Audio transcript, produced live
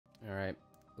Alright,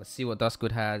 let's see what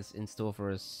Duskwood has in store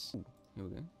for us. Ooh, here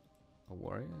we go. A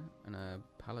warrior and a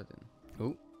paladin.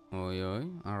 Oh, oi, oi,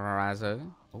 a razzo.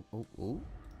 Oh, oh, oh.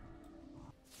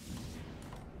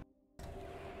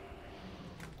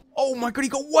 Oh my god, he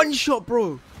got one shot, bro! A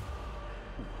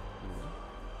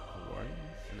warrior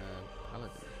and a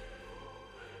paladin.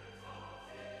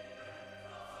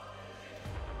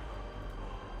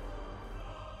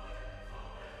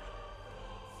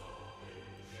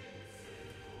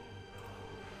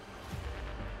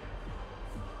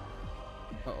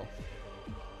 Uh-oh.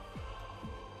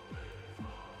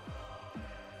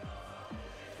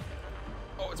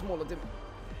 Oh, it's more of them.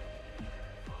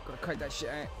 Gotta cut that shit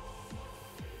out.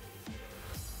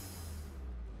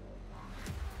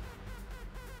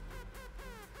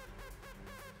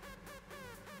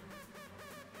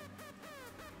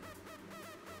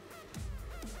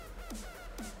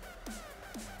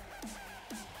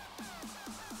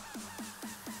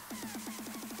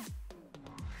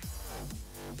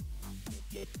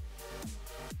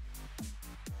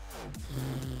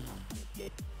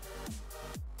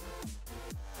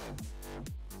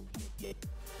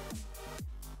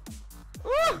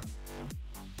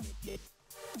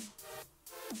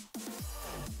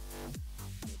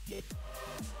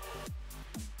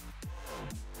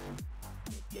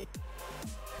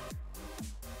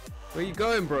 Where you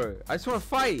going, bro? I just want to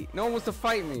fight. No one wants to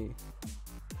fight me.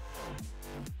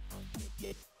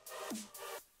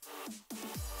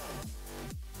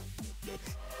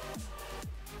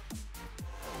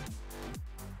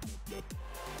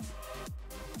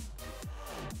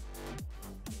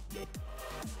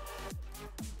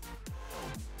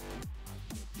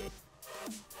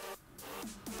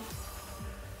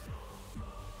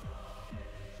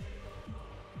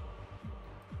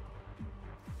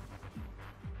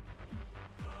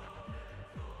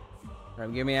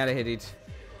 Alright, get me out of here, dude.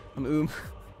 I'm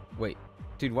Wait,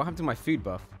 dude, what happened to my food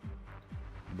buff?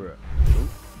 Bruh.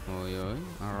 Oi, oi,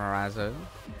 razzo.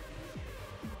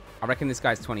 I reckon this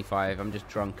guy's 25. I'm just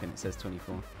drunk and it says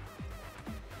 24.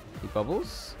 He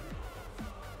bubbles?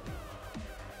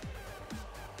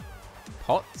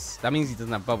 Pots? That means he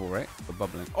doesn't have bubble, right? For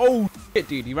bubbling. Oh, shit,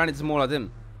 dude. He ran into more like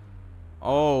him.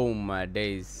 Oh, my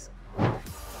days.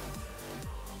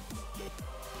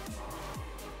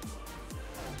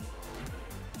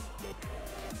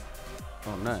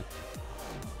 Oh no.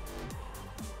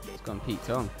 It's gone Pete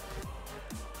Tong.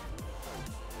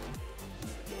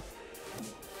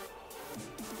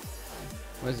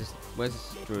 Where's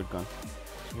this druid gone?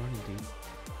 He's running, dude. Did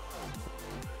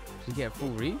he get a full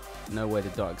read? No way the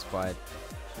dot expired.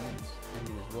 Jeez,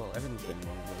 ending as well. Everything's been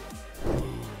wrong as well.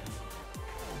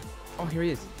 Oh, here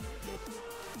he is.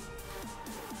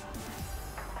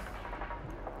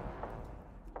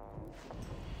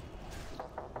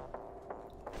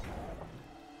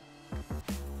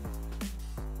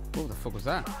 What the fuck was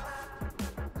that?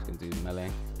 Just gonna do melee.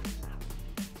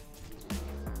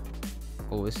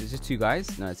 Oh, this is just two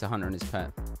guys? No, it's a hunter and his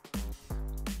pet.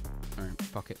 Alright,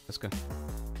 fuck it. Let's go.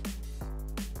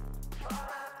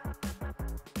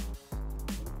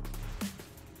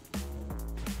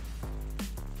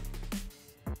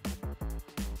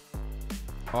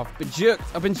 Oh, I've been jerked.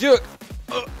 I've been jerked.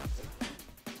 Ugh.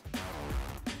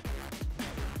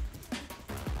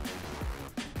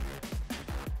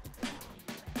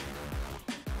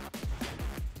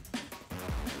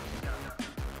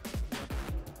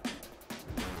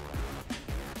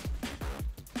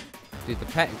 Dude, the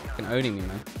pet is fucking owning me,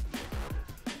 man.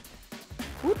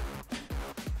 Whoop.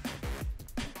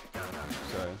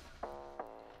 So,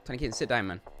 trying to get sit down,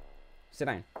 man. Sit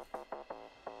down.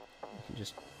 You can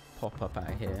just pop up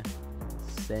out here.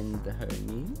 Send the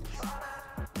homies.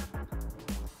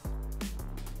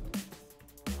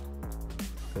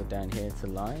 Go down here to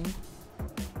line.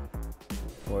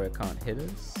 Warrior can't hit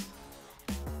us.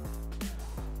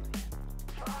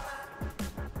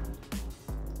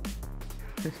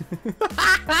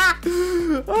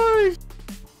 Oh,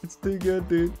 it's too good,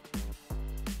 dude.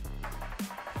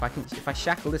 If I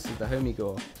shackle this as the homie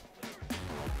go,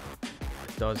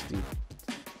 it does, dude.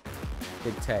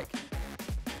 Big tech.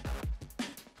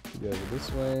 Go over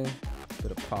this way.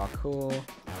 Bit of parkour.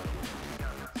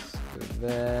 Let's go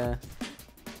there.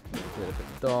 A bit of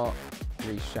a dot.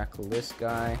 Reshackle this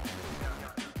guy.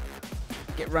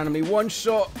 Get round to me one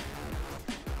shot.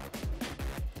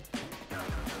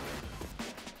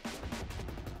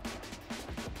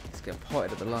 Get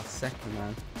potted at the last second,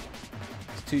 man.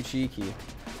 It's too cheeky.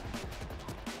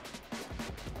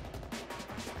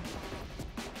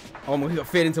 Oh my, we got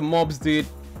fed into mobs, dude.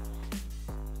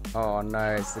 Oh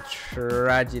no, it's a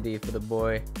tragedy for the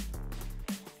boy.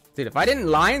 Dude, if I didn't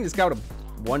line, this guy would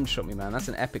have one-shot me, man. That's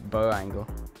an epic bow angle.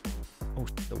 Oh,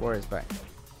 the warrior's back.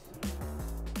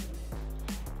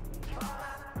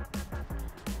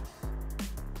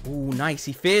 Oh, nice.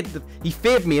 He feared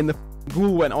me, and the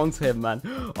ghoul went onto him, man.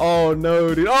 Oh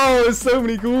no, dude. Oh, there's so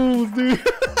many ghouls, dude.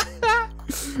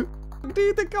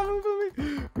 Dude, they're coming for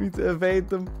me. We need to evade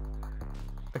them.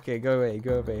 Okay, go away.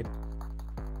 Go evade.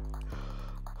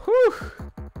 Whew.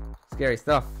 Scary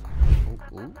stuff.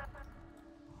 Ooh, ooh.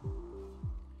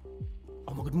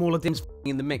 Oh my god, Mauladin's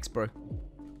in the mix, bro.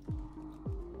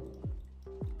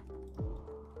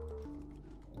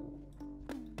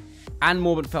 And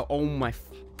Morbid fell. Oh my.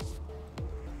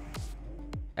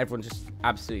 Everyone's just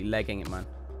absolutely legging it, man.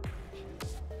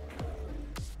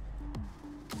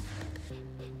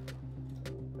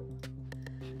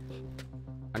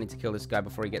 I need to kill this guy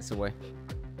before he gets away.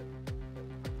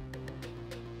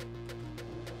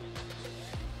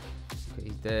 Okay,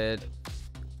 he's dead.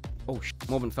 Oh,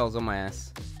 Morbid fell's on my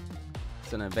ass.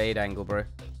 It's an evade angle, bro.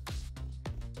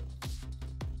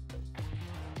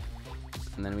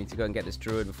 And then we need to go and get this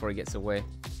druid before he gets away.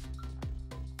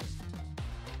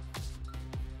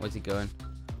 Where's he going?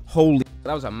 Holy...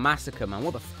 That was a massacre, man.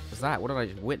 What the f was that? What did I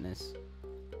just witness?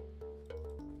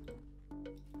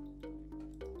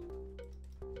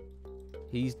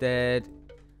 He's dead.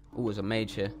 Oh, there's a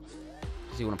mage here.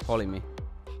 Does he want to poly me?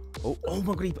 Oh, oh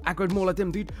my god, he aggroed more like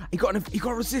him, dude. He got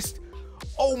resist.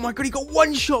 Oh my god, he got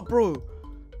one shot, bro.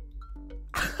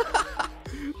 I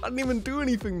didn't even do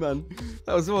anything, man.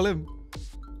 That was all him.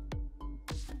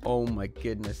 Oh my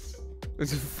goodness. It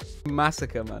was a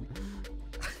massacre, man.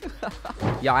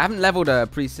 Yeah, I haven't leveled a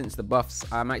priest since the buffs.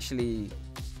 I'm actually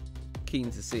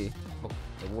keen to see. Oh,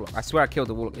 the warlock. I swear I killed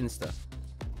the warlock insta.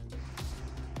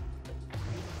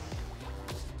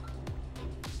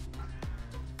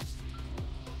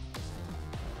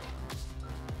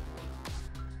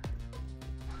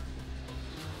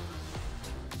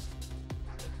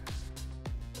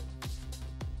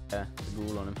 Yeah, the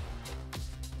ghoul on him.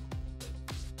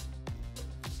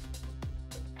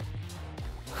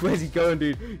 Where's he going,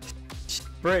 dude?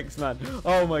 Bricks, man.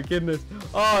 Oh my goodness.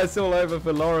 Oh, it's all over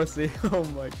for Lorisi. Oh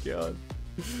my god.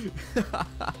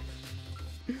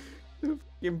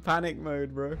 In panic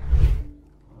mode, bro.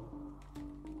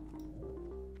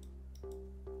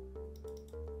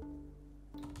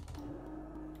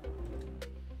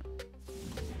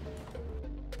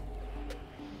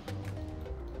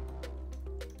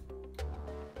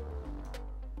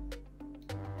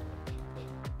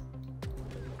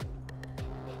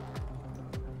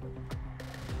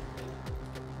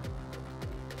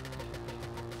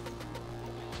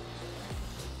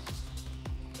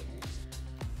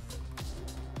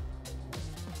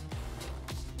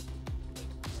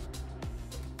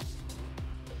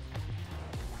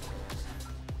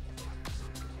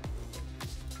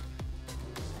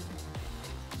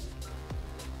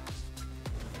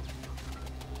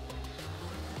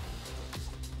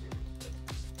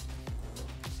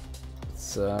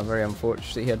 It's very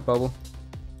unfortunate he had bubble.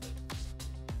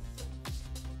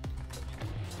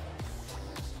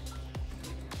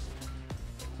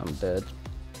 I'm dead.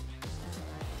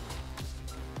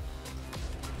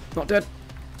 Not dead.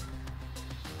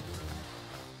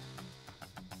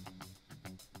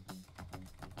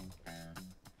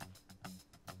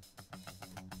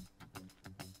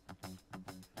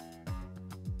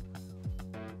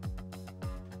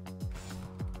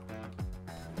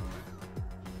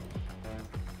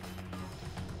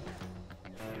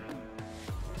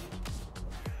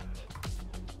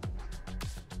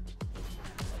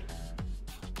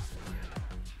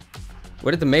 Where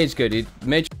did the mage go, dude? The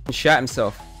mage shot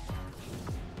himself.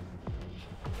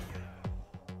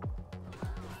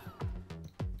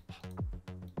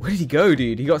 Where did he go,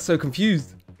 dude? He got so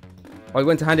confused. Oh, he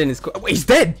went to hand in his... Oh, wait, he's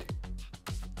dead!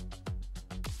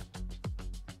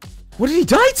 What did he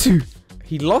die to?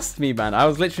 He lost me, man. I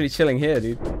was literally chilling here,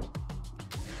 dude.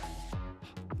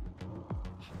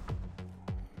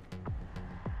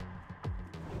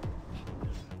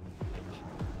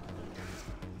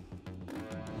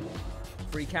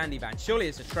 Free candy van. Surely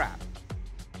it's a trap.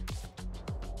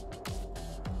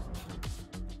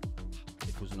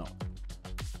 It was not.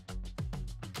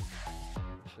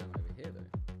 What's going over here, though?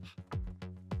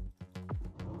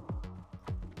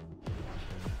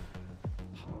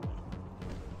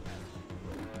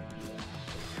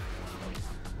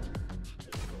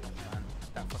 Man,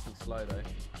 that fucking slow, though.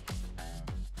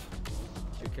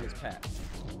 Should kill his pet.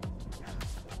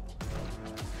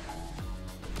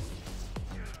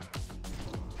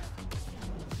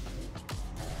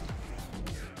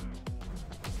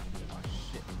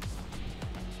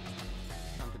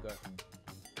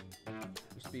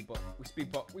 We speed bot. We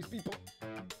speed bot. We speed bot.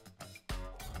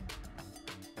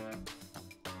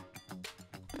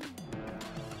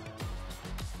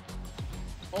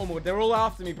 Oh my god, they're all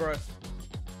after me, bro.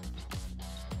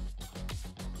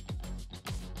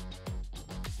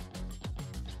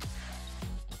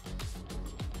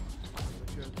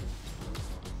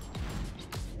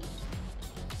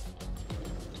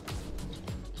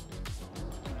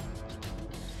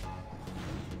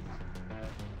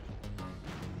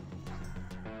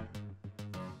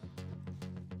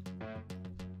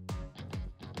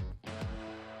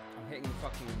 Hitting the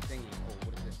fucking thingy. Oh,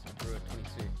 what is this? Druid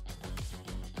 22.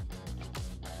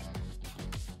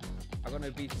 I got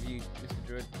no beef with you, Mr.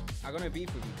 Druid. I got no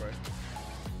beef with you, bro.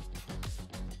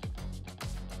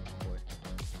 Boy.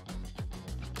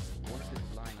 What if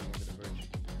it's lying on the end of the bridge?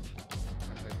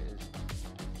 I hope it is.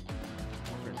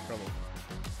 We're in trouble.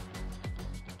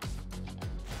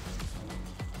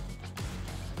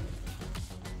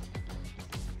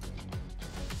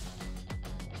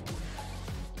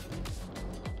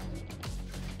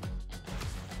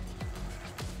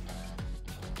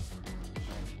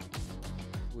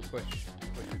 Push.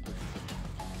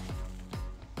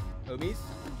 Homies.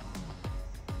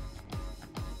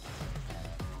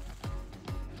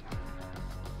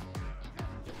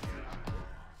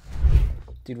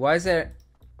 Dude, why is there...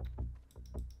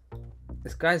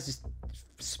 This guy's just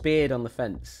speared on the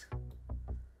fence.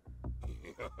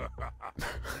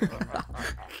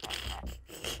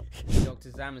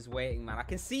 Dr. Zam is waiting, man. I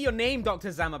can see your name, Dr.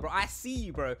 Zama, bro. I see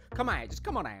you, bro. Come on out. Just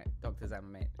come on out, Dr. Zama,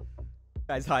 mate.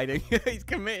 Guy's hiding. He's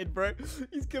committed, bro.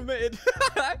 He's committed.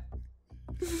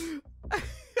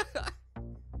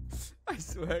 I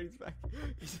swear he's back.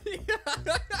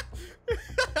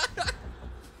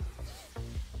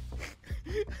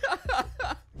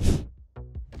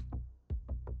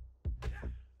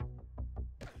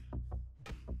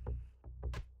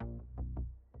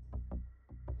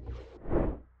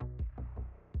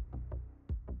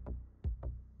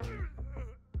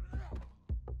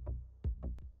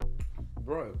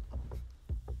 Bro.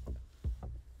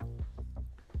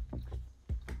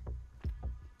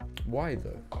 Why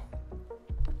though?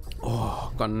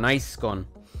 Oh, got a nice scone.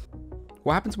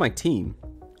 What happened to my team?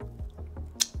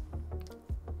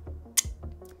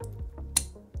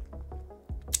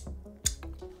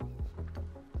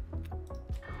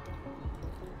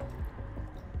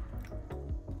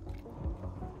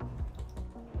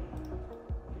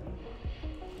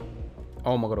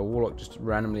 Oh my god, a warlock just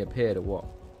randomly appeared or what?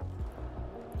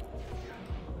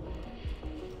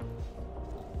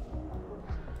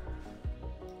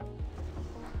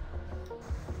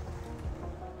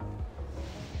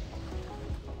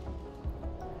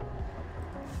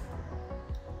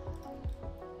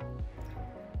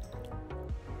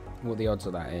 What are the odds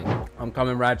of that, eh? I'm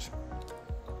coming, Raj.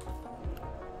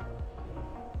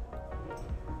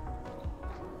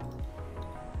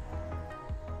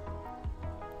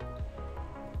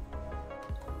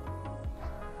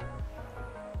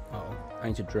 Uh-oh. I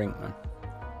need to drink, man.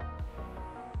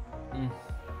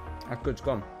 That good's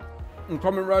gone. I'm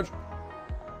coming, Raj.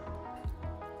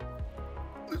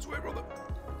 This way, brother.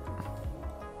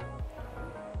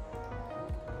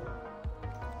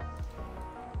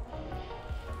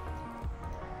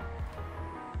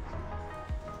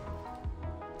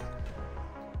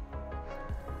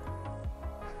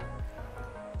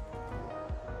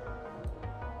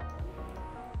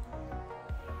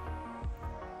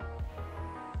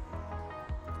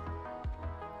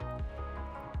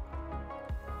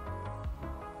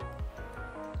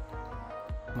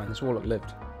 Man, this warlock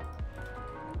lived.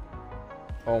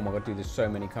 Oh my god, dude, there's so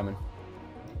many coming.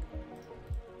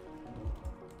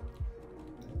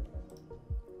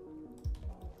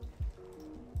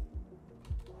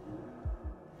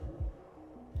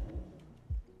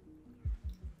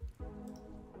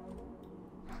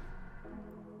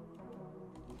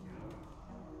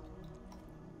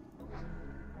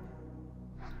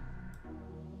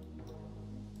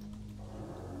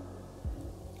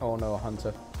 Oh no, a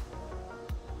hunter.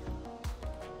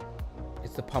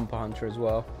 It's the pumper hunter as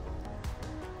well.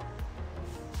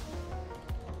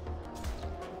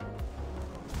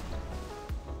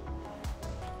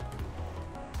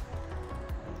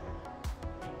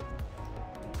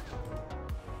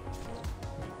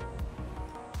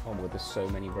 Oh my god, there's so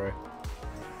many, bro.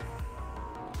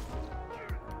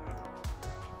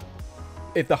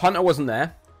 If the hunter wasn't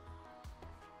there,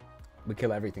 we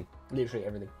kill everything. Literally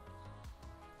everything.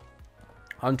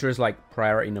 Hunter is like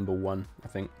priority number 1, I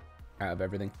think, out of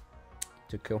everything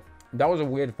to kill. That was a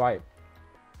weird fight,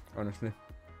 honestly.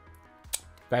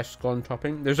 Best scone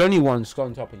topping? There's only one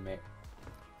scone topping, mate.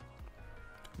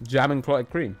 Jam and clotted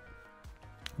cream.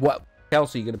 What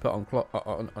else are you going to put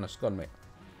on a scone, mate?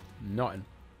 Nothing.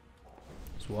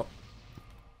 That's what?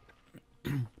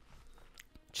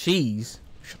 Cheese?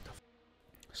 Shut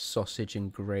sausage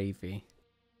and gravy.